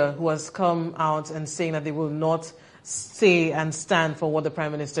union leader who has come out and saying that they will not say and stand for what the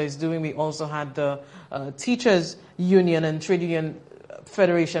Prime Minister is doing. We also had the Teachers Union and Trade Union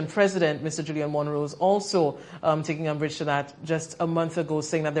Federation President, Mr. Julian Monrose, also taking umbrage to that just a month ago,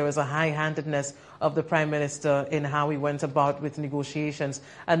 saying that there was a high-handedness of the Prime Minister in how he went about with negotiations.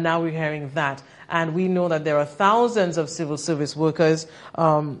 And now we're hearing that. And we know that there are thousands of civil service workers,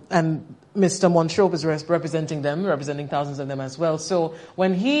 and Mr. Montrose is representing them, representing thousands of them as well. So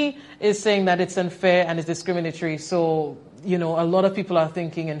when he is saying that it's unfair and it's discriminatory, so, you know, a lot of people are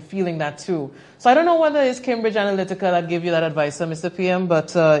thinking and feeling that too. So I don't know whether it's Cambridge Analytica that gave you that advice, Mr. PM,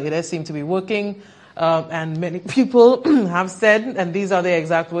 but it does seem to be working. And many people have said, and these are their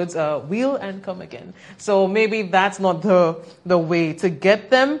exact words, wheel and come again. So maybe that's not the way to get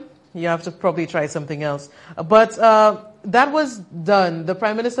them. You have to probably try something else. But that was done. The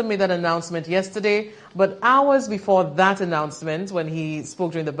Prime Minister made that announcement yesterday, but hours before that announcement, when he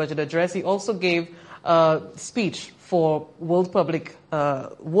spoke during the budget address, he also gave a speech for World Public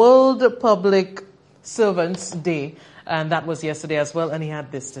Servants Day, and that was yesterday as well, and he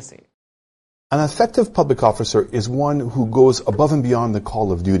had this to say. An effective public officer is one who goes above and beyond the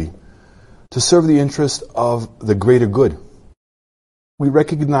call of duty to serve the interest of the greater good. We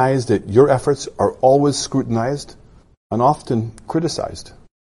recognize that your efforts are always scrutinized and often criticized.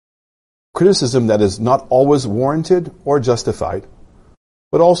 Criticism that is not always warranted or justified,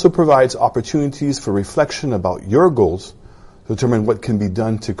 but also provides opportunities for reflection about your goals to determine what can be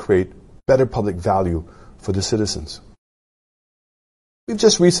done to create better public value for the citizens. We've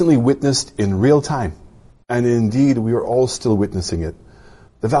just recently witnessed in real time, and indeed we are all still witnessing it,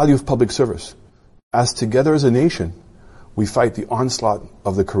 the value of public service, as together as a nation, we fight the onslaught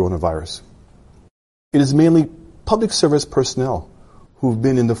of the coronavirus. It is mainly public service personnel who've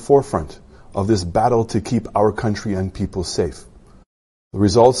been in the forefront of this battle to keep our country and people safe. The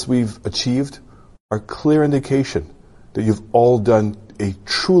results we've achieved are clear indication that you've all done a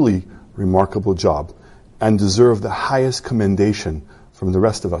truly remarkable job and deserve the highest commendation from the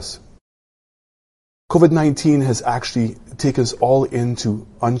rest of us. COVID-19 has actually taken us all into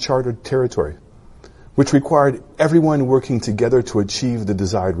uncharted territory, which required everyone working together to achieve the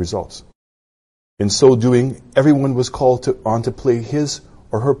desired results. In so doing, everyone was called on to play his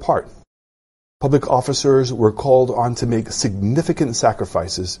or her part. Public officers were called on to make significant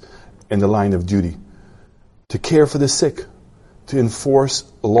sacrifices in the line of duty, to care for the sick, to enforce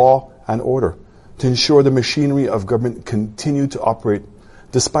law and order, to ensure the machinery of government continued to operate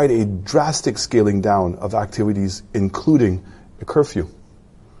despite a drastic scaling down of activities, including a curfew.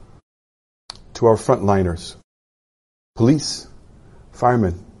 To our frontliners, police,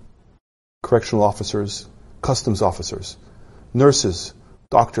 firemen, correctional officers, customs officers, nurses,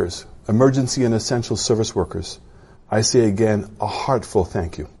 doctors, emergency and essential service workers, I say again a heartfelt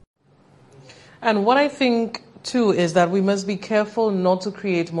thank you. And what I think too is that we must be careful not to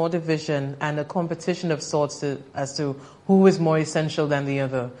create more division and a competition of sorts as to who is more essential than the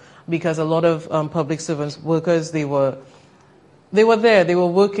other. Because a lot of public servants, workers, they were there, they were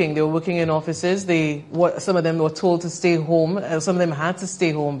working in offices. Some of them were told to stay home. Some of them had to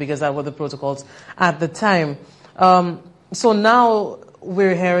stay home because that were the protocols at the time. So now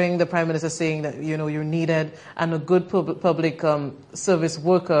we're hearing the Prime Minister saying that, you're needed, and a good public service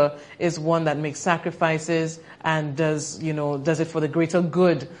worker is one that makes sacrifices and does it for the greater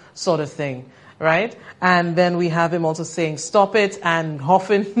good sort of thing, right? And then we have him also saying, stop it, and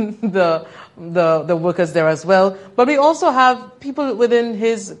huffing the workers there as well. But we also have people within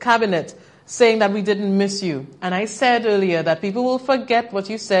his cabinet saying that we didn't miss you. And I said earlier that people will forget what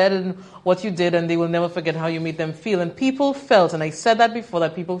you said and what you did, and they will never forget how you made them feel. And people felt, and I said that before,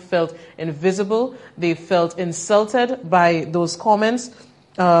 that people felt invisible. They felt insulted by those comments,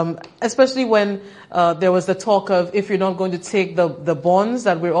 especially when there was the talk of, if you're not going to take the bonds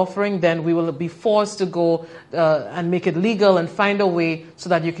that we're offering, then we will be forced to go and make it legal and find a way so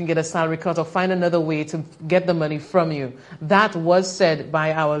that you can get a salary cut or find another way to get the money from you. That was said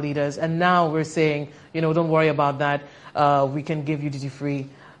by our leaders, and now we're saying, don't worry about that. We can give you duty-free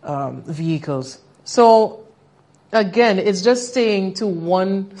vehicles. So again, it's just staying to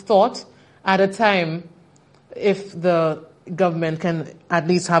one thought at a time. If the government can at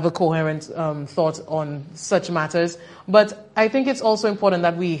least have a coherent thought on such matters. But I think it's also important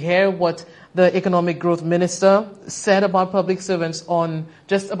that we hear what the Economic Growth Minister said about public servants on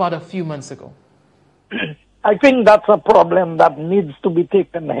just about a few months ago. I think that's a problem that needs to be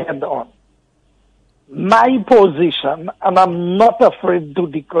taken head on. My position, and I'm not afraid to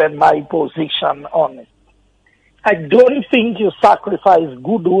declare my position on it, I don't think you sacrifice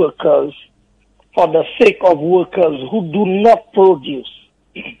good workers for the sake of workers who do not produce.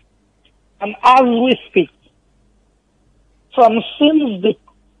 And as we speak, since the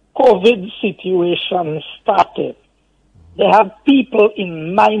COVID situation started, there have people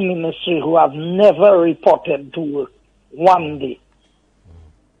in my ministry who have never reported to work one day.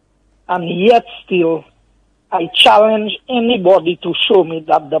 And yet still, I challenge anybody to show me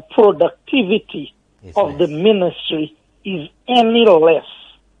that the productivity of the ministry is any less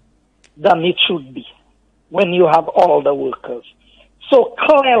than it should be when you have all the workers. So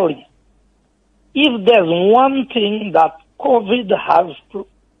clearly, if there's one thing that COVID has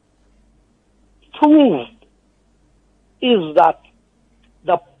proved, is that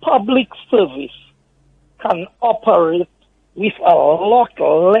the public service can operate with a lot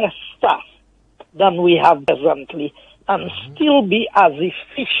less staff than we have presently and still be as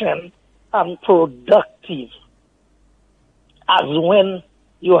efficient and productive as when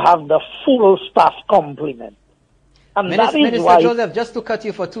you have the full staff complement. And Minister Joseph, just to cut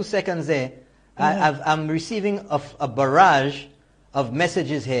you for 2 seconds there, I'm receiving a barrage of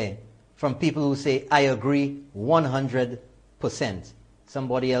messages here from people who say, I agree 100%.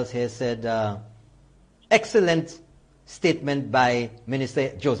 Somebody else here said, excellent statement by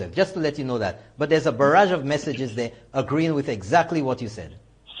Minister Joseph, just to let you know that. But there's a barrage of messages there agreeing with exactly what you said.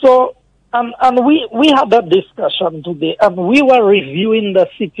 So, and we had a discussion today, and we were reviewing the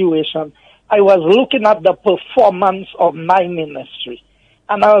situation. I was looking at the performance of my ministry,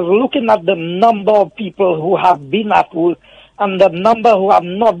 and I was looking at the number of people who have been at work and the number who have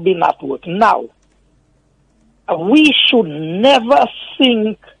not been at work. Now, we should never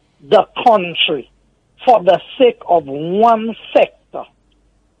sink the country for the sake of one sector.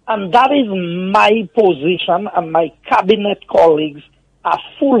 And that is my position, and my cabinet colleagues are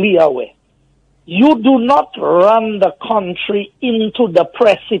fully aware. You do not run the country into the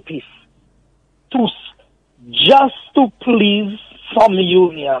precipice just to please some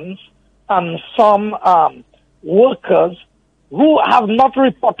unions and some workers who have not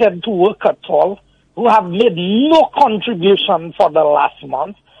reported to work at all, who have made no contribution for the last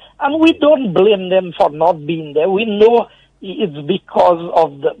month. And we don't blame them for not being there. We know it's because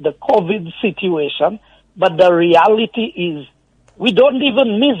of the COVID situation, but the reality is we don't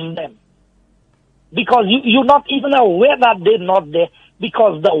even miss them because you're not even aware that they're not there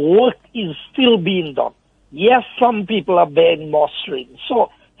because the work is still being done. Yes, some people are bearing more strain. So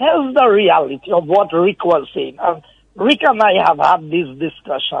here's the reality of what Rick was saying. And Rick and I have had these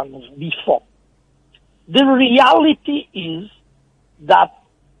discussions before. The reality is that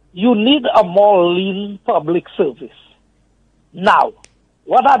you need a more lean public service. Now,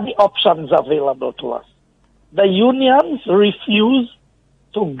 what are the options available to us? The unions refuse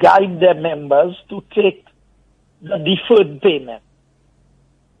to guide their members to take the deferred payment.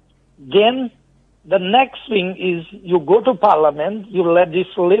 Then the next thing is you go to Parliament, you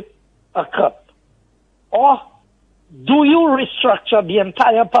legislate a cut. Or do you restructure the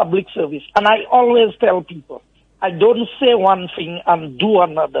entire public service? And I always tell people, I don't say one thing and do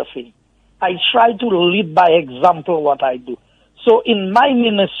another thing. I try to lead by example what I do. So in my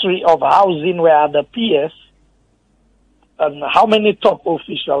Ministry of Housing, where are the PS, and how many top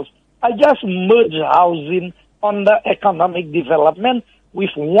officials, I just merge housing under economic development with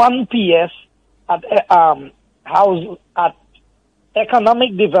one PS at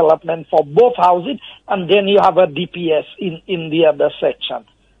economic development for both houses, and then you have a DPS in the other section.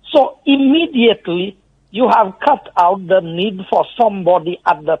 So immediately you have cut out the need for somebody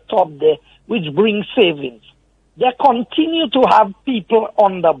at the top there, which brings savings. They continue to have people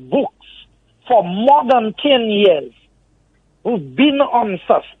on the books for more than 10 years who've been on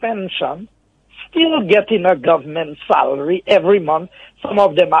suspension, still getting a government salary every month. Some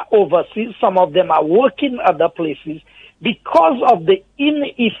of them are overseas, some of them are working other places because of the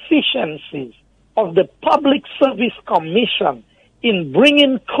inefficiencies of the Public Service Commission in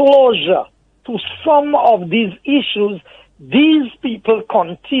bringing closure to some of these issues. These people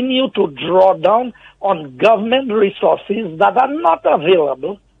continue to draw down on government resources that are not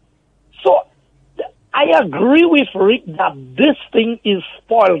available. So I agree with Rick that this thing is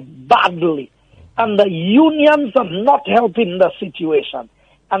spoiled badly, and the unions are not helping the situation.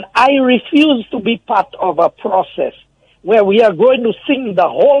 And I refuse to be part of a process where we are going to sing the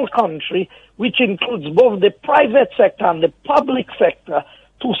whole country, which includes both the private sector and the public sector,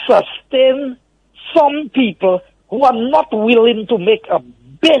 to sustain some people who are not willing to make a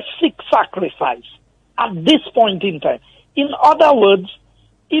basic sacrifice at this point in time. In other words,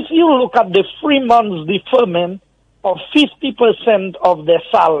 if you look at the 3 months deferment of 50% of their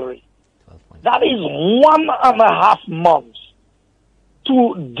salary, that is 1.5 months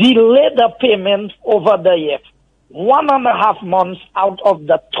to delay the payment over the year. 1.5 months out of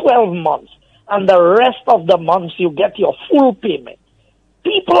the 12 months, and the rest of the months you get your full payment.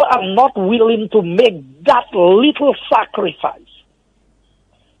 People are not willing to make that little sacrifice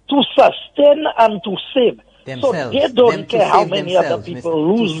to sustain and to save. Themselves. So they don't care how many other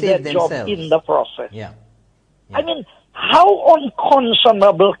people lose their job in the process. Yeah. I mean, how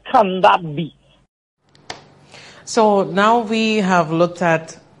unconscionable can that be? So now we have looked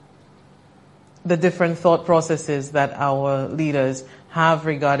at the different thought processes that our leaders have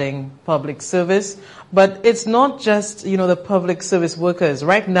regarding public service. But it's not just, the public service workers.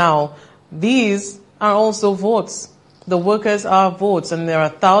 Right now, these are also votes. The workers are votes, and there are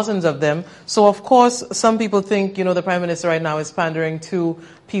thousands of them. So, of course, some people think, the Prime Minister right now is pandering to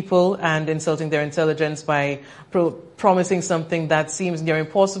people and insulting their intelligence by promising something that seems near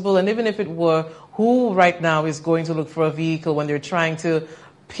impossible. And even if it were, who right now is going to look for a vehicle when they're trying to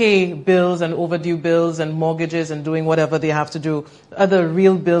pay bills and overdue bills and mortgages and doing whatever they have to do, other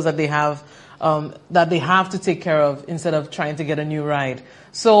real bills that they have to take care of instead of trying to get a new ride.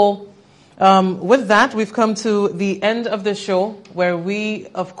 So with that, we've come to the end of the show, where we,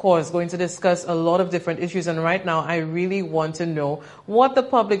 of course, going to discuss a lot of different issues. And right now, I really want to know what the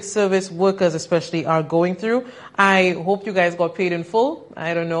public service workers especially are going through. I hope you guys got paid in full.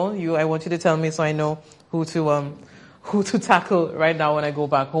 I don't know. I want you to tell me so I know who to tackle right now when I go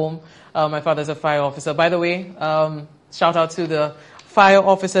back home. My father's a fire officer. By the way, shout out to the fire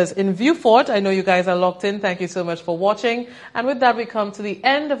officers in Vieux Fort. I know you guys are locked in. Thank you so much for watching. And with that, we come to the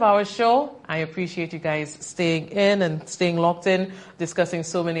end of our show. I appreciate you guys staying in and staying locked in, discussing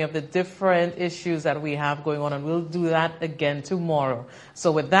so many of the different issues that we have going on. And we'll do that again tomorrow.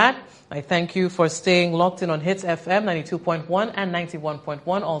 So with that, I thank you for staying locked in on Hits FM 92.1 and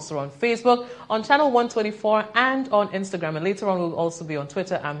 91.1, also on Facebook, on channel 124, and on Instagram. And later on, we'll also be on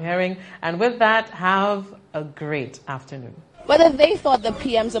Twitter, I'm Herring. And with that, have a great afternoon. Whether they thought the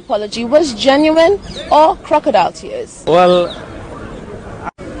PM's apology was genuine or crocodile tears. Well,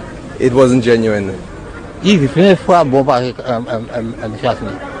 it wasn't genuine. Il fait fois bon par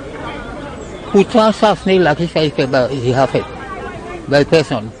assassiné. Pourtant assassiné là qui fait il a fait. Belle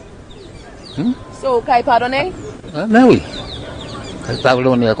personne. So, Kai pardonné? Mais oui. Elle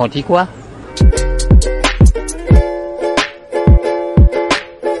pardonne contre quoi?